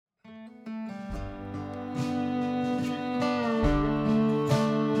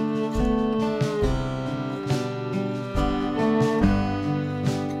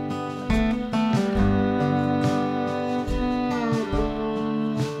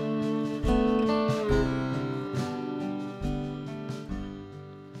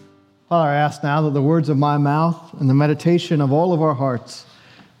Father, I ask now that the words of my mouth and the meditation of all of our hearts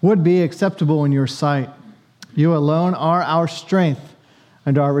would be acceptable in your sight. You alone are our strength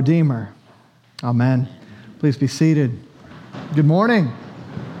and our Redeemer. Amen. Please be seated. Good morning.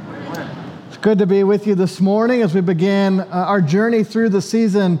 It's good to be with you this morning as we begin our journey through the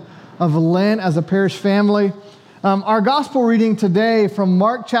season of Lent as a parish family. Our gospel reading today from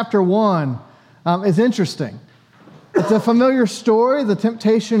Mark chapter 1 is interesting. It's a familiar story, the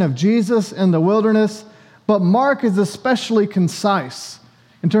temptation of Jesus in the wilderness, but Mark is especially concise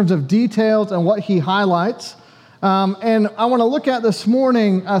in terms of details and what he highlights. And I want to look at this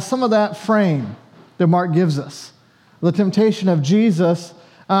morning some of that frame that Mark gives us, the temptation of Jesus.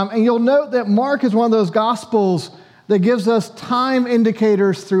 And you'll note that Mark is one of those gospels that gives us time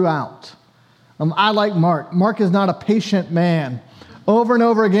indicators throughout. I like Mark. Mark is not a patient man. Over and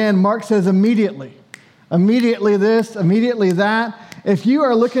over again, Mark says immediately. Immediately this, immediately that. If you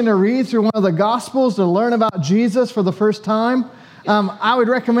are looking to read through one of the Gospels to learn about Jesus for the first time, I would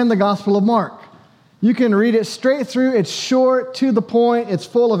recommend the Gospel of Mark. You can read it straight through. It's short, to the point. It's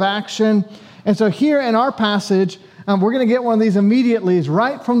full of action. And so here in our passage, we're going to get one of these immediatelys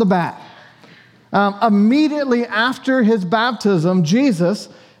right from the bat. Immediately after his baptism, Jesus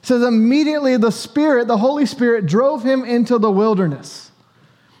says immediately the Holy Spirit drove him into the wilderness.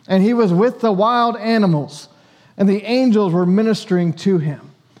 And he was with the wild animals, and the angels were ministering to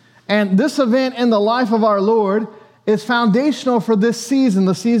him. And this event in the life of our Lord is foundational for this season,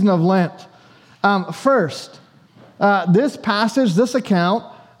 the season of Lent. First, this passage, this account,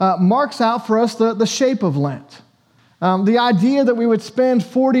 marks out for us the shape of Lent. The idea that we would spend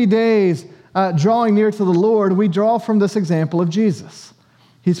 40 days drawing near to the Lord, we draw from this example of Jesus.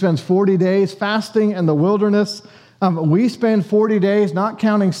 He spends 40 days fasting in the wilderness. We spend 40 days, not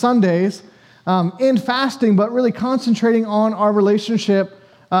counting Sundays, in fasting, but really concentrating on our relationship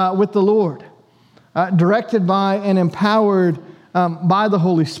with the Lord, directed by and empowered by the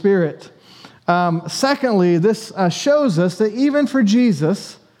Holy Spirit. Secondly, this shows us that even for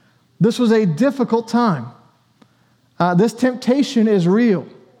Jesus, this was a difficult time. This temptation is real.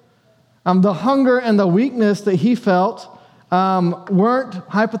 The hunger and the weakness that he felt weren't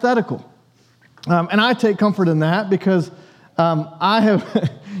hypothetical. And I take comfort in that because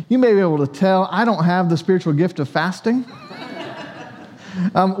you may be able to tell, I don't have the spiritual gift of fasting.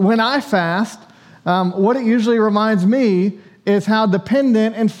 When I fast, what it usually reminds me is how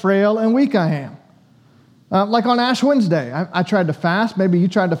dependent and frail and weak I am. Like on Ash Wednesday, I tried to fast. Maybe you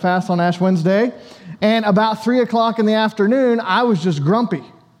tried to fast on Ash Wednesday. And about 3 o'clock in the afternoon, I was just grumpy.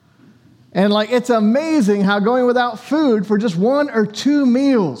 And it's amazing how going without food for just 1 or 2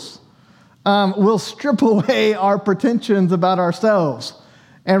 meals will strip away our pretensions about ourselves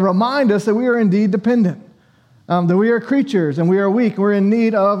and remind us that we are indeed dependent, that we are creatures and we are weak. We're in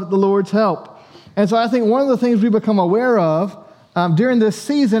need of the Lord's help. And so I think one of the things we become aware of during this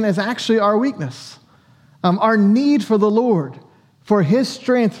season is actually our weakness, our need for the Lord, for His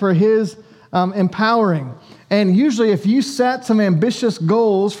strength, for His empowering. And usually if you set some ambitious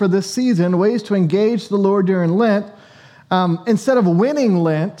goals for this season, ways to engage the Lord during Lent, instead of winning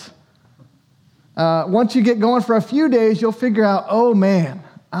Lent, once you get going for a few days, you'll figure out, oh man,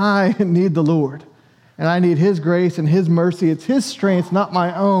 I need the Lord. And I need His grace and His mercy. It's His strength, not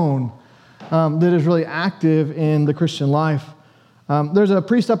my own, that is really active in the Christian life. There's a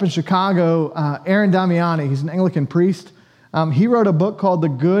priest up in Chicago, Aaron Damiani. He's an Anglican priest. He wrote a book called The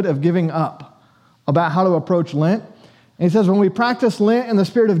Good of Giving Up, about how to approach Lent. And he says, when we practice Lent in the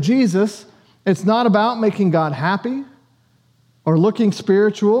spirit of Jesus, it's not about making God happy or looking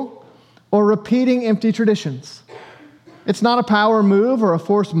spiritual or repeating empty traditions. It's not a power move or a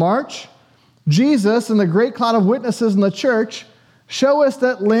forced march. Jesus and the great cloud of witnesses in the church show us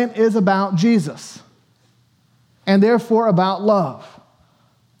that Lent is about Jesus and therefore about love.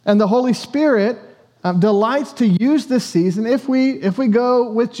 And the Holy Spirit delights to use this season, if we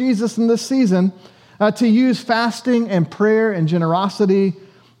go with Jesus in this season, to use fasting and prayer and generosity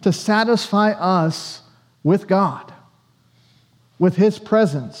to satisfy us with God, with His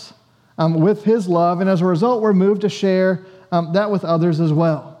presence, with His love, and as a result, we're moved to share that with others as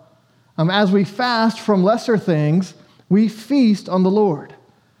well. As we fast from lesser things, we feast on the Lord,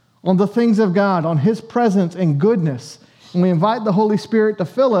 on the things of God, on His presence and goodness, and we invite the Holy Spirit to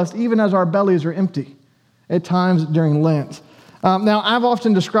fill us even as our bellies are empty at times during Lent. Now, I've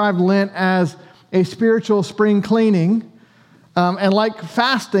often described Lent as a spiritual spring cleaning, and like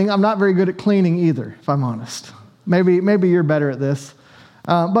fasting, I'm not very good at cleaning either, if I'm honest. Maybe you're better at this.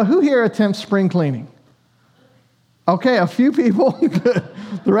 But who here attempts spring cleaning? Okay, a few people.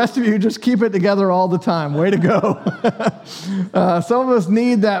 The rest of you just keep it together all the time. Way to go. Some of us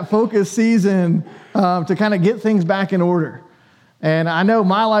need that focus season to kind of get things back in order. And I know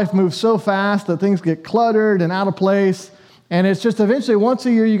my life moves so fast that things get cluttered and out of place. And it's just eventually once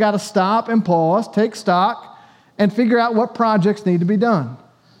a year you got to stop and pause, take stock, and figure out what projects need to be done.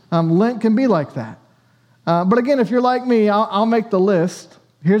 Lent can be like that. But again, if you're like me, I'll make the list.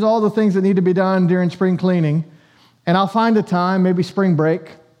 Here's all the things that need to be done during spring cleaning. And I'll find a time, maybe spring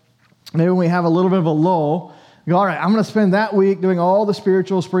break, maybe when we have a little bit of a lull, go, all right, I'm going to spend that week doing all the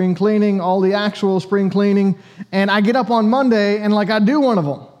spiritual spring cleaning, all the actual spring cleaning, and I get up on Monday and I do one of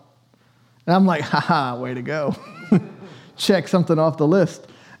them. And I'm like, way to go. Check something off the list.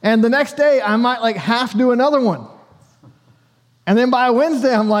 And the next day, I might half do another one. And then by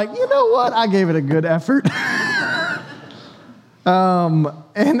Wednesday, I'm like, you know what? I gave it a good effort.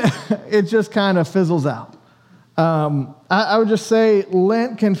 And it just kind of fizzles out. I would just say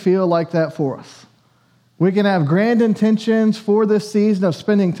Lent can feel like that for us. We can have grand intentions for this season of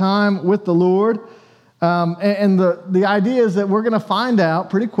spending time with the Lord. And the idea is that we're going to find out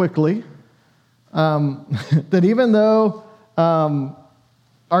pretty quickly that even though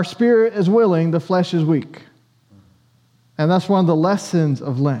our spirit is willing, the flesh is weak. And that's one of the lessons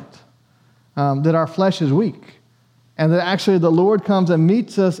of Lent, that our flesh is weak. And that actually the Lord comes and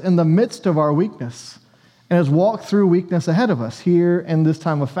meets us in the midst of our weakness and has walked through weakness ahead of us here in this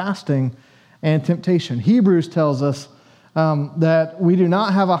time of fasting and temptation. Hebrews tells us that we do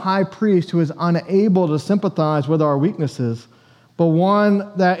not have a high priest who is unable to sympathize with our weaknesses, but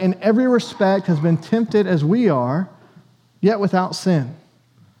one that in every respect has been tempted as we are, yet without sin.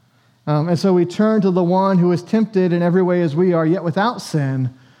 And so we turn to the one who is tempted in every way as we are, yet without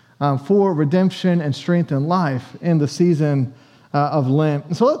sin, for redemption and strength in life in the season of Lent.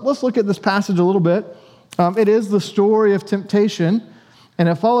 And so let's look at this passage a little bit. It is the story of temptation, and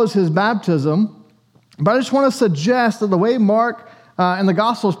it follows his baptism. But I just want to suggest that the way Mark and the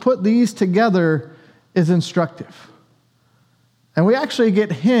Gospels put these together is instructive. And we actually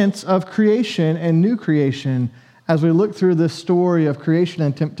get hints of creation and new creation as we look through this story of creation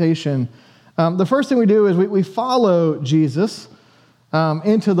and temptation. The first thing we do is we follow Jesus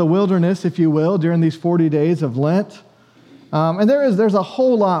into the wilderness, if you will, during these 40 days of Lent. And there's a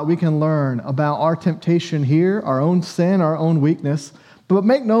whole lot we can learn about our temptation here, our own sin, our own weakness. But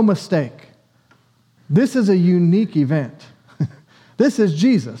make no mistake, this is a unique event. This is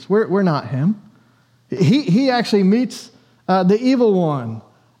Jesus. We're not him. He actually meets the evil one.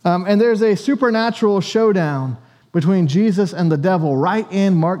 And there's a supernatural showdown between Jesus and the devil right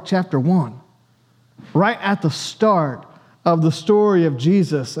in Mark chapter 1. Right at the start of the story of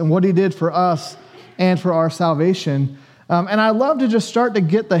Jesus and what he did for us and for our salvation. And I love to just start to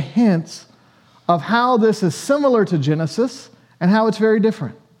get the hints of how this is similar to Genesis and how it's very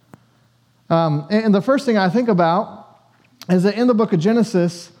different. And the first thing I think about is that in the book of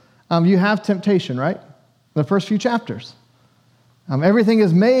Genesis, you have temptation, right? The first few chapters. Everything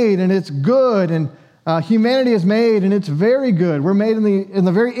is made and it's good, and humanity is made and it's very good. We're made in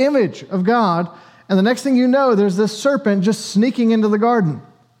the very image of God. And the next thing you know, there's this serpent just sneaking into the garden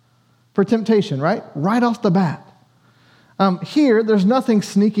for temptation, right? Right off the bat. Here, there's nothing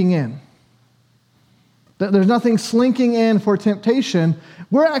sneaking in. There's nothing slinking in for temptation.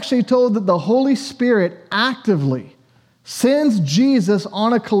 We're actually told that the Holy Spirit actively sends Jesus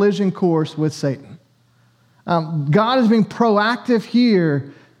on a collision course with Satan. God is being proactive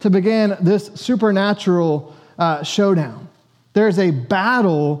here to begin this supernatural showdown. There's a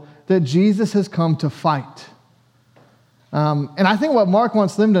battle that Jesus has come to fight. And I think what Mark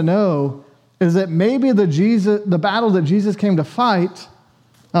wants them to know is that maybe the battle that Jesus came to fight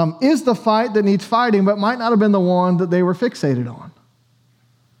is the fight that needs fighting, but might not have been the one that they were fixated on.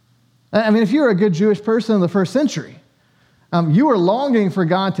 I mean, if you were a good Jewish person in the first century, you were longing for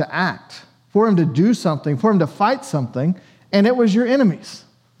God to act, for him to do something, for him to fight something, and it was your enemies.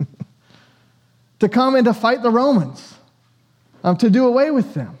 To come and to fight the Romans, to do away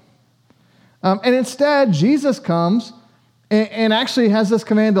with them. And instead, Jesus comes and actually has this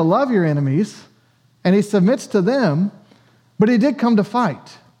command to love your enemies, and he submits to them, but he did come to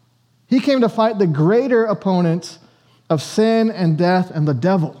fight. He came to fight the greater opponents of sin and death and the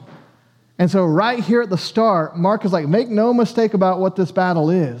devil. And so right here at the start, Mark is like, make no mistake about what this battle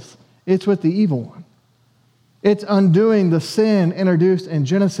is. It's with the evil one. It's undoing the sin introduced in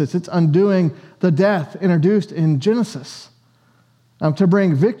Genesis. It's undoing the death introduced in Genesis to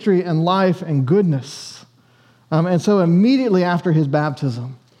bring victory and life and goodness. And so immediately after his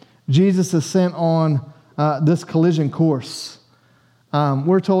baptism, Jesus is sent on this collision course.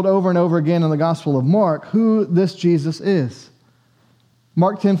 we're told over and over again in the Gospel of Mark who this Jesus is.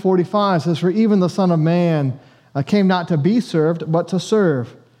 Mark 10:45 says, "For even the Son of Man came not to be served, but to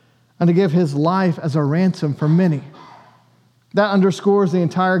serve, and to give his life as a ransom for many." That underscores the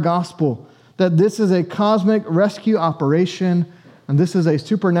entire gospel, that this is a cosmic rescue operation, and this is a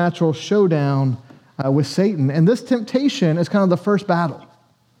supernatural showdown with Satan. And this temptation is kind of the first battle.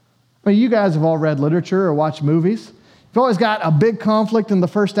 I mean, you guys have all read literature or watched movies. You've always got a big conflict in the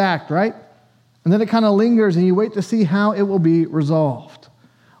first act, right? And then it kind of lingers, and you wait to see how it will be resolved.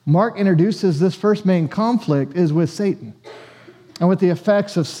 Mark introduces this first main conflict is with Satan, and with the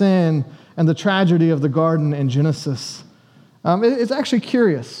effects of sin and the tragedy of the garden in Genesis. It's actually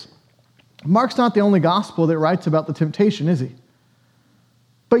curious. Mark's not the only gospel that writes about the temptation, is he?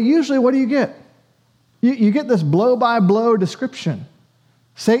 But usually, what do you get? You get this blow-by-blow description.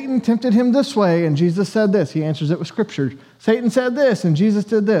 Satan tempted him this way, and Jesus said this. He answers it with Scripture. Satan said this, and Jesus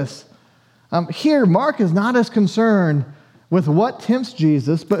did this. Here, Mark is not as concerned with what tempts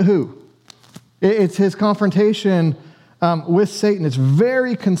Jesus, but who? It's his confrontation with Satan. It's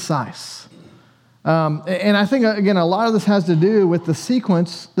very concise. And I think, again, a lot of this has to do with the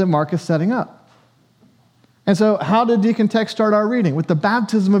sequence that Mark is setting up. And so how did Deacon Tech start our reading? With the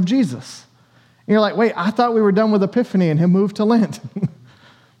baptism of Jesus. And you're like, wait, I thought we were done with Epiphany and him moved to Lent.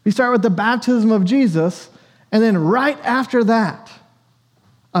 We start with the baptism of Jesus, and then right after that,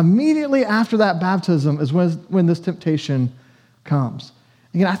 immediately after that baptism is when this temptation comes.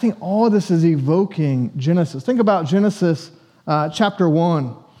 Again, I think all of this is evoking Genesis. Think about Genesis chapter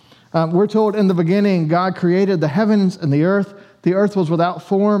 1. We're told in the beginning, God created the heavens and the earth. The earth was without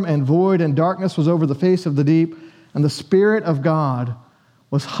form and void, and darkness was over the face of the deep, and the Spirit of God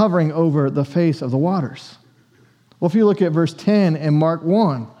was hovering over the face of the waters. Well, if you look at verse 10 in Mark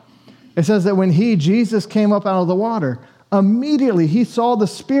 1, it says that when Jesus came up out of the water, immediately he saw the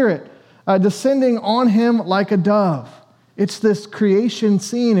Spirit descending on him like a dove. It's this creation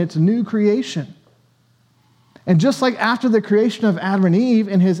scene. It's new creation. And just like after the creation of Adam and Eve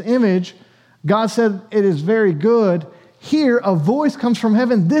in his image, God said, "It is very good." Here, a voice comes from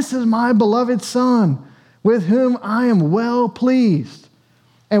heaven, "This is my beloved Son, with whom I am well pleased."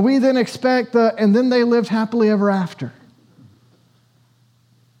 And we then expect and then they lived happily ever after.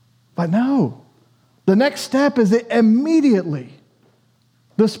 But no. The next step is that immediately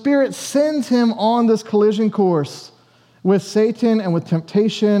the Spirit sends him on this collision course with Satan and with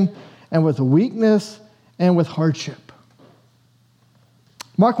temptation and with weakness and with hardship.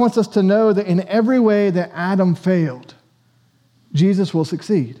 Mark wants us to know that in every way that Adam failed, Jesus will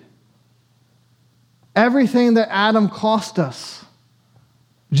succeed. Everything that Adam cost us,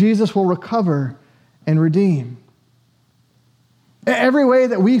 Jesus will recover and redeem. Every way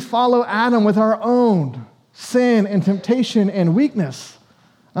that we follow Adam with our own sin and temptation and weakness,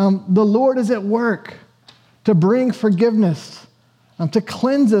 the Lord is at work to bring forgiveness, to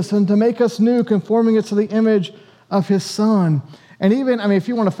cleanse us and to make us new, conforming us to the image of his Son. And even, if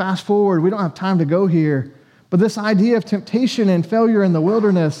you want to fast forward, we don't have time to go here, but this idea of temptation and failure in the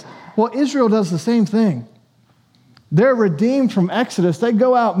wilderness, well, Israel does the same thing. They're redeemed from Exodus. They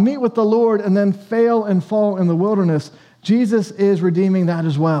go out, meet with the Lord, and then fail and fall in the wilderness. Jesus is redeeming that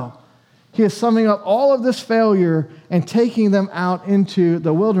as well. He is summing up all of this failure and taking them out into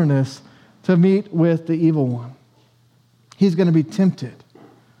the wilderness to meet with the evil one. He's going to be tempted.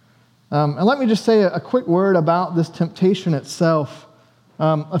 And let me just say a quick word about this temptation itself.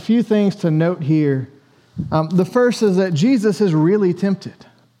 A few things to note here. The first is that Jesus is really tempted,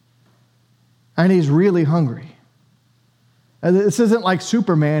 and he's really hungry. This isn't like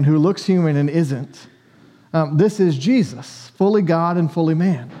Superman who looks human and isn't. This is Jesus, fully God and fully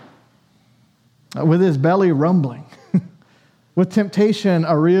man, with his belly rumbling, with temptation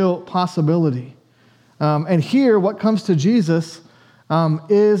a real possibility. And here, what comes to Jesus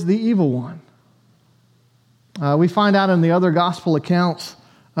is the evil one. We find out in the other gospel accounts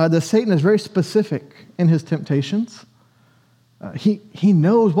that Satan is very specific in his temptations. He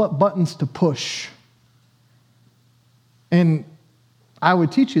knows what buttons to push. And I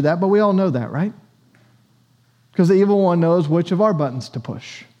would teach you that, but we all know that, right? Because the evil one knows which of our buttons to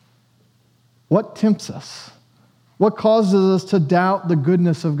push. What tempts us? What causes us to doubt the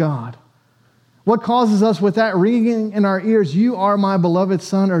goodness of God? What causes us with that ringing in our ears, "You are my beloved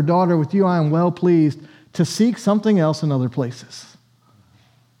son or daughter, with you I am well pleased," to seek something else in other places?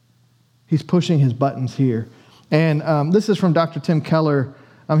 He's pushing his buttons here. And this is from Dr. Tim Keller.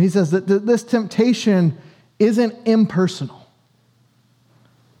 He says that this temptation isn't impersonal.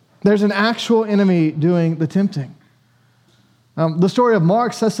 There's an actual enemy doing the tempting. The story of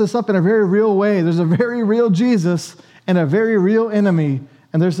Mark sets this up in a very real way. There's a very real Jesus and a very real enemy,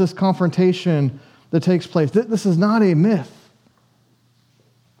 and there's this confrontation that takes place. This is not a myth.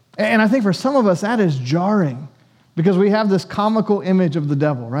 And I think for some of us, that is jarring because we have this comical image of the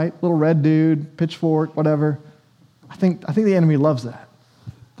devil, right? Little red dude, pitchfork, whatever. I think the enemy loves that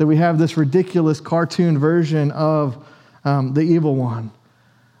we have this ridiculous cartoon version of the evil one.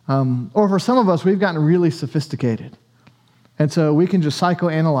 Or for some of us, we've gotten really sophisticated. And so we can just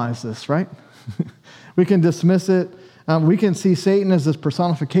psychoanalyze this, right? We can dismiss it. We can see Satan as this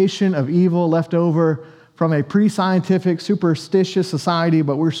personification of evil left over from a pre-scientific, superstitious society,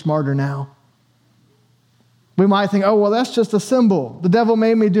 but we're smarter now. We might think, oh, well, that's just a symbol. The devil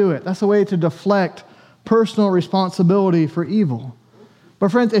made me do it. That's a way to deflect personal responsibility for evil.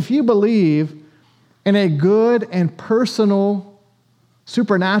 But friends, if you believe in a good and personal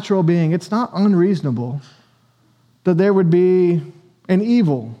supernatural being, it's not unreasonable that there would be an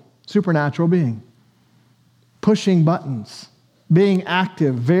evil supernatural being pushing buttons, being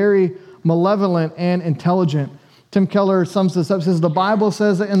active, very malevolent and intelligent. Tim Keller sums this up, says, the Bible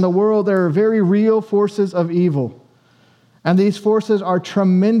says that in the world there are very real forces of evil, and these forces are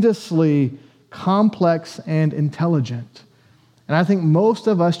tremendously complex and intelligent. And I think most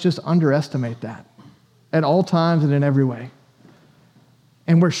of us just underestimate that at all times and in every way.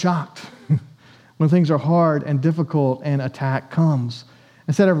 And we're shocked when things are hard and difficult and attack comes,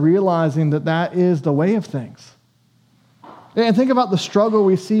 instead of realizing that that is the way of things. And think about the struggle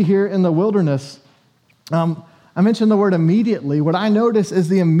we see here in the wilderness. I mentioned the word immediately. What I notice is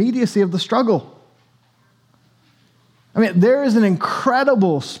the immediacy of the struggle. I mean, there is an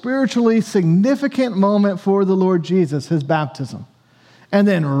incredible, spiritually significant moment for the Lord Jesus, his baptism. And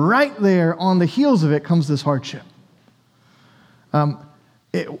then right there on the heels of it comes this hardship.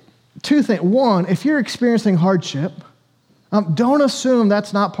 Two things. One, if you're experiencing hardship, don't assume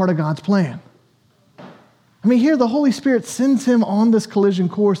that's not part of God's plan. I mean, here the Holy Spirit sends him on this collision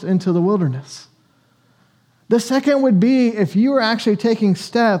course into the wilderness. The second would be if you are actually taking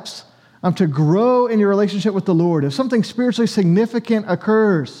steps to grow in your relationship with the Lord. If something spiritually significant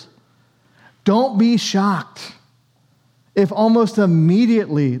occurs, don't be shocked if almost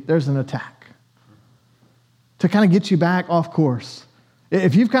immediately there's an attack to kind of get you back off course.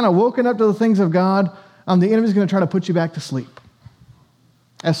 If you've kind of woken up to the things of God, the enemy's going to try to put you back to sleep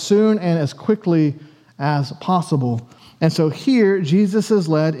as soon and as quickly as possible. And so here, Jesus is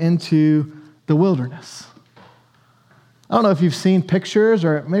led into the wilderness. I don't know if you've seen pictures,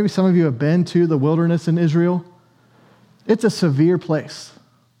 or maybe some of you have been to the wilderness in Israel. It's a severe place.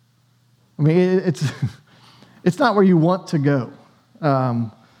 I mean, it's not where you want to go.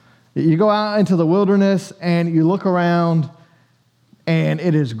 You go out into the wilderness and you look around and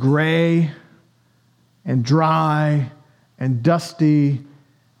it is gray and dry and dusty,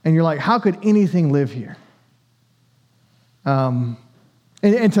 and you're like, how could anything live here? And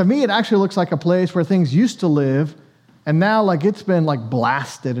to me, it actually looks like a place where things used to live, and now like it's been like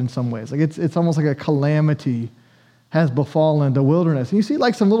blasted in some ways. Like it's almost like a calamity has befallen the wilderness. And you see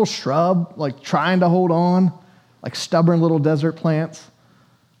like some little shrub like trying to hold on, like stubborn little desert plants.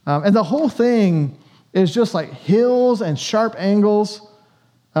 And the whole thing is just like hills and sharp angles.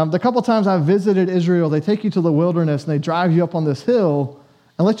 The couple times I've visited Israel, they take you to the wilderness and they drive you up on this hill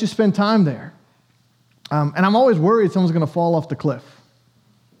and let you spend time there. And I'm always worried someone's going to fall off the cliff.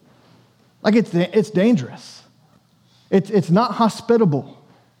 Like it's dangerous. It's not hospitable.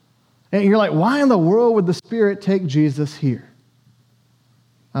 And you're like, why in the world would the Spirit take Jesus here?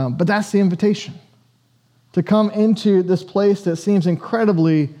 But that's the invitation, to come into this place that seems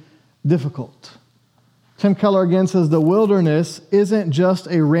incredibly difficult. Tim Keller again says, the wilderness isn't just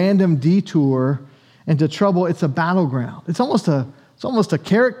a random detour into trouble, it's a battleground. It's almost a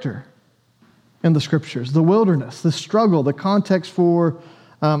character in the Scriptures, the wilderness, the struggle, the context for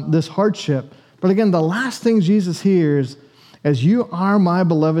this hardship. But again, the last thing Jesus hears is, you are my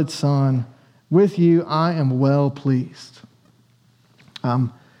beloved Son, with you I am well pleased.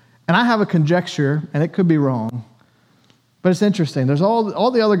 And I have a conjecture, and it could be wrong, but it's interesting. There's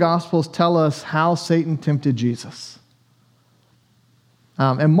all the other Gospels tell us how Satan tempted Jesus.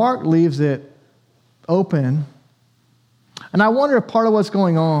 And Mark leaves it open. And I wonder if part of what's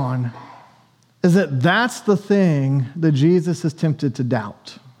going on is that that's the thing that Jesus is tempted to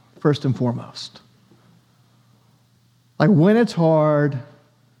doubt, first and foremost. Like when it's hard,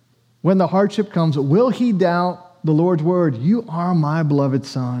 when the hardship comes, will he doubt the Lord's word? You are my beloved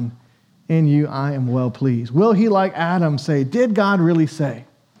Son, in you I am well pleased. Will he, like Adam, say, did God really say?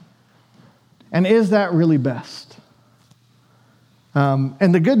 And is that really best?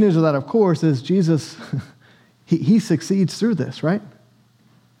 And the good news of that, of course, is Jesus, he succeeds through this, right?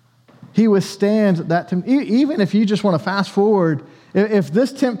 He withstands that. Even if you just want to fast forward, if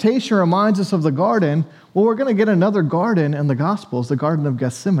this temptation reminds us of the garden, well, we're going to get another garden in the Gospels, the Garden of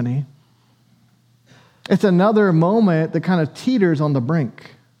Gethsemane. It's another moment that kind of teeters on the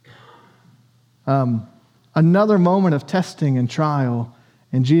brink. Another moment of testing and trial.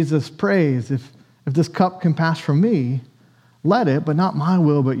 And Jesus prays, if this cup can pass from me, let it, but not my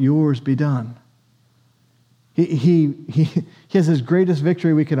will, but yours be done. He has his greatest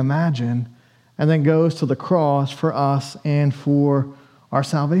victory we could imagine, and then goes to the cross for us and for our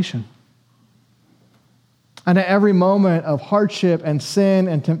salvation. And at every moment of hardship and sin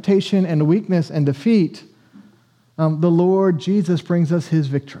and temptation and weakness and defeat, the Lord Jesus brings us his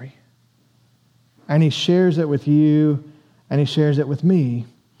victory. And he shares it with you, and he shares it with me.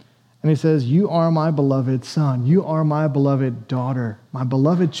 And he says, you are my beloved son. You are my beloved daughter, my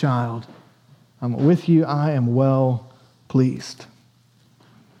beloved child. With you I am well pleased.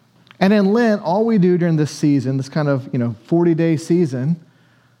 And in Lent, all we do during this season, this kind of 40-day season,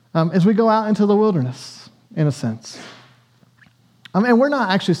 is we go out into the wilderness, in a sense. And we're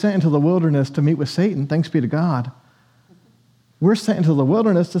not actually sent into the wilderness to meet with Satan, thanks be to God. We're sent into the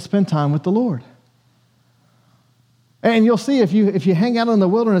wilderness to spend time with the Lord. And you'll see if you hang out in the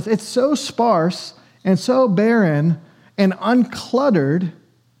wilderness, it's so sparse and so barren and uncluttered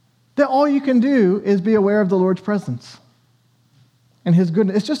that all you can do is be aware of the Lord's presence and his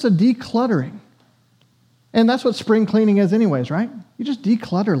goodness. It's just a decluttering. And that's what spring cleaning is anyways, right? You just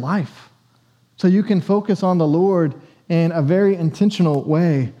declutter life so you can focus on the Lord in a very intentional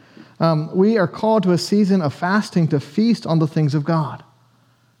way. We are called to a season of fasting to feast on the things of God,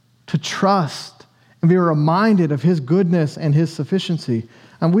 to trust and be reminded of his goodness and his sufficiency.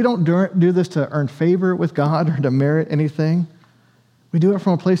 We don't do this to earn favor with God or to merit anything. We do it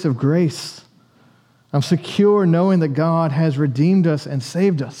from a place of grace. I'm secure knowing that God has redeemed us and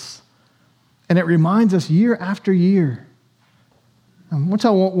saved us. And it reminds us year after year. I'll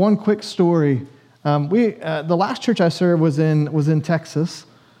tell one quick story. The last church I served was in Texas.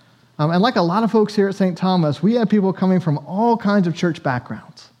 And like a lot of folks here at St. Thomas, we had people coming from all kinds of church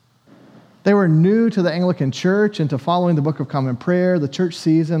backgrounds. They were new to the Anglican Church and to following the Book of Common Prayer, the church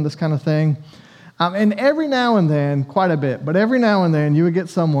season, this kind of thing. And every now and then, quite a bit, but every now and then you would get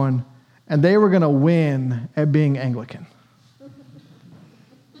someone and they were going to win at being Anglican.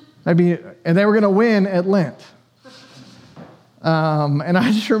 And they were going to win at Lent. And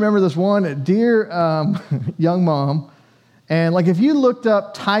I just remember this one dear young mom, and like if you looked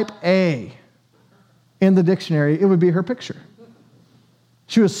up type A in the dictionary, it would be her picture.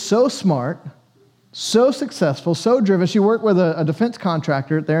 She was so smart, so successful, so driven. She worked with a defense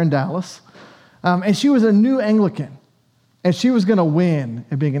contractor there in Dallas. And she was a new Anglican, and she was going to win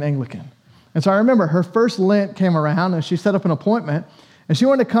at being an Anglican. And so I remember her first Lent came around, and she set up an appointment, and she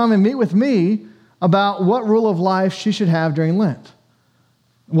wanted to come and meet with me about what rule of life she should have during Lent,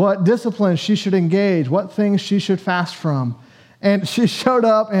 what disciplines she should engage, what things she should fast from. And she showed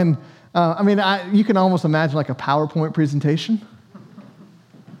up, and you can almost imagine like a PowerPoint presentation.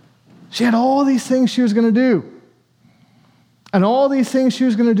 She had all these things she was going to do, and all these things she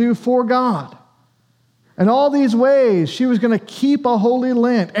was going to do for God. And all these ways she was going to keep a holy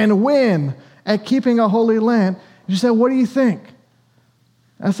Lent and win at keeping a holy Lent. And she said, what do you think?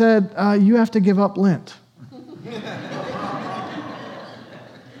 I said, you have to give up Lent.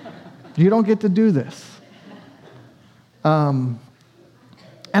 You don't get to do this. And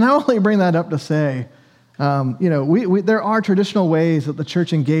I only bring that up to say, there are traditional ways that the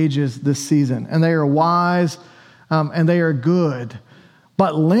church engages this season, and they are wise and they are good.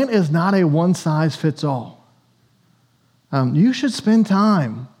 But Lent is not a one-size-fits-all. You should spend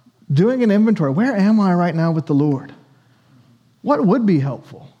time doing an inventory. Where am I right now with the Lord? What would be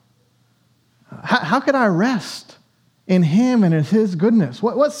helpful? How could I rest in him and in his goodness?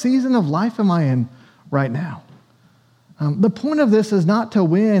 What season of life am I in right now? The point of this is not to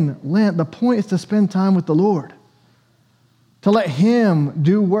win Lent. The point is to spend time with the Lord, to let him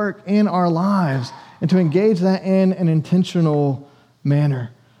do work in our lives and to engage that in an intentional manner.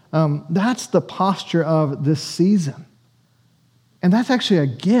 That's the posture of this season. And that's actually a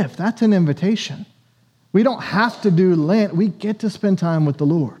gift. That's an invitation. We don't have to do Lent. We get to spend time with the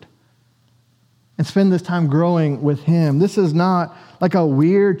Lord and spend this time growing with him. This is not like a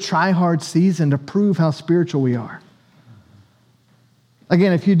weird try-hard season to prove how spiritual we are.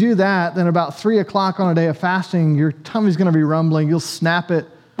 Again, if you do that, then about 3 o'clock on a day of fasting, your tummy's going to be rumbling. You'll snap at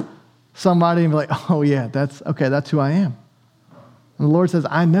somebody and be like, oh yeah, that's who I am. And the Lord says,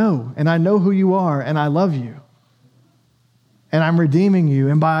 I know who you are, and I love you. And I'm redeeming you,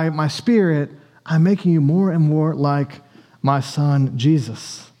 and by my Spirit, I'm making you more and more like my son,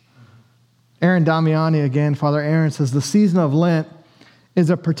 Jesus. Aaron Damiani again, Father Aaron, says the season of Lent is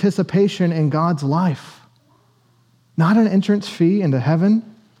a participation in God's life, not an entrance fee into heaven.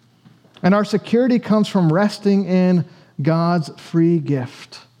 And our security comes from resting in God's free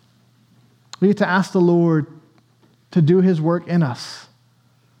gift. We get to ask the Lord to do his work in us,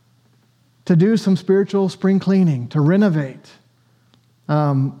 to do some spiritual spring cleaning, to renovate,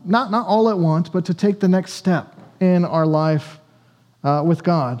 not all at once, but to take the next step in our life with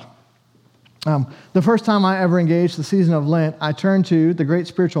God. The first time I ever engaged the season of Lent, I turned to the great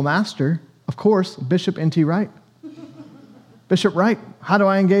spiritual master, of course, Bishop N.T. Wright. Bishop Wright, how do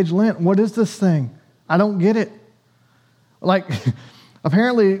I engage Lent? What is this thing? I don't get it. Like,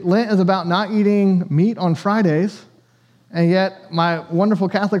 apparently Lent is about not eating meat on Fridays, and yet my wonderful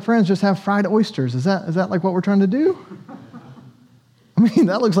Catholic friends just have fried oysters. Is that like what we're trying to do? I mean,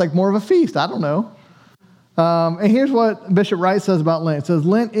 that looks like more of a feast. I don't know. And here's what Bishop Wright says about Lent. It says,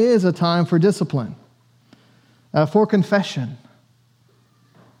 Lent is a time for discipline, for confession,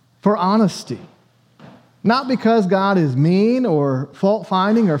 for honesty. Not because God is mean or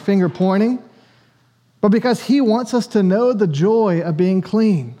fault-finding or finger-pointing, but because he wants us to know the joy of being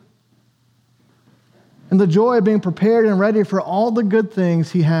clean and the joy of being prepared and ready for all the good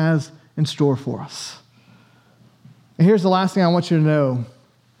things he has in store for us. And here's the last thing I want you to know.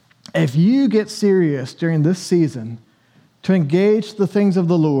 If you get serious during this season to engage the things of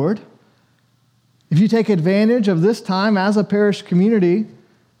the Lord, if you take advantage of this time as a parish community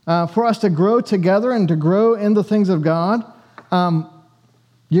for us to grow together and to grow in the things of God,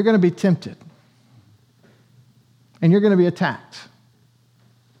 you're going to be tempted. And you're going to be attacked.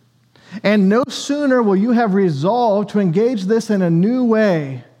 And no sooner will you have resolved to engage this in a new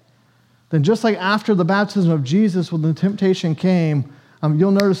way than just like after the baptism of Jesus when the temptation came,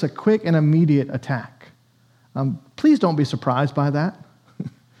 you'll notice a quick and immediate attack. Please don't be surprised by that.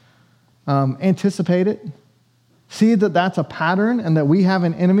 Anticipate it. See that that's a pattern and that we have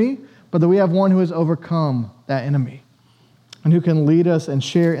an enemy, but that we have one who has overcome that enemy and who can lead us and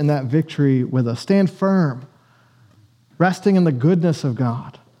share in that victory with us. Stand firm, resting in the goodness of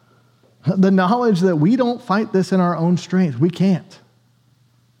God. The knowledge that we don't fight this in our own strength. We can't.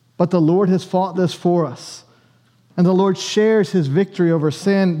 But the Lord has fought this for us. And the Lord shares his victory over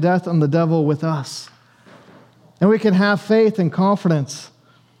sin, death, and the devil with us. And we can have faith and confidence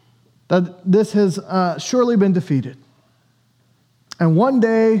that this has surely been defeated. And one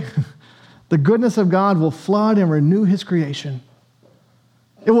day, the goodness of God will flood and renew his creation.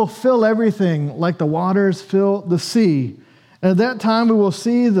 It will fill everything like the waters fill the sea. And at that time, we will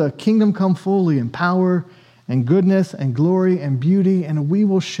see the kingdom come fully in power and goodness and glory and beauty, and we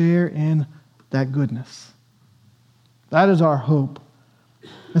will share in that goodness. That is our hope.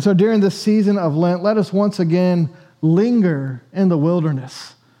 And so during this season of Lent, let us once again linger in the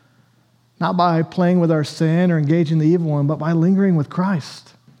wilderness, not by playing with our sin or engaging the evil one, but by lingering with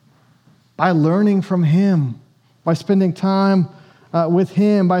Christ, by learning from him, by spending time with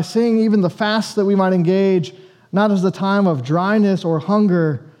him, by seeing even the fasts that we might engage, not as the time of dryness or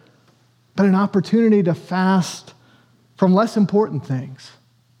hunger, but an opportunity to fast from less important things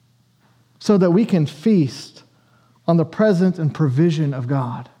so that we can feast on the presence and provision of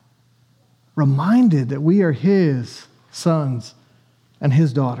God, reminded that we are his sons and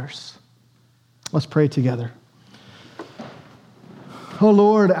his daughters. Let's pray together. Oh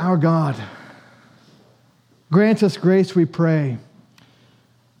Lord, our God, grant us grace, we pray,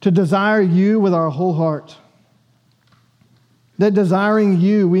 to desire you with our whole heart, that desiring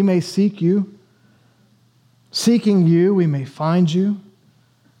you, we may seek you, seeking you, we may find you,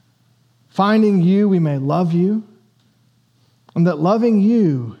 finding you, we may love you, and that loving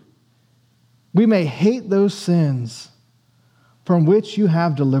you, we may hate those sins from which you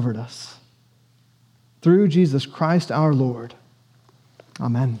have delivered us. Through Jesus Christ our Lord.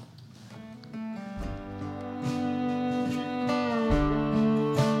 Amen.